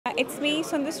It's me,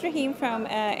 Sundus Rahim from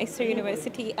Exeter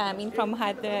University, from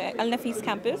Al Nafis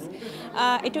campus.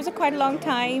 It was a quite a long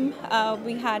time.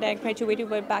 We had graduated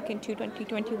work back in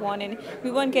 2021 and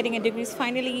we weren't getting our degrees.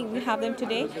 Finally, we have them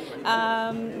today.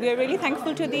 We are really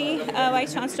thankful to the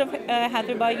Vice Chancellor of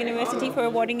Hyderabad University for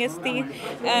awarding us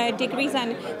the degrees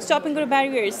and stopping our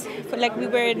barriers. We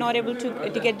were not able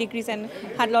to get degrees and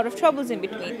had a lot of troubles in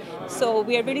between. So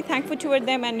we are really thankful toward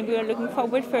them and we are looking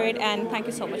forward for it, and thank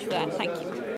you so much for that. Thank you.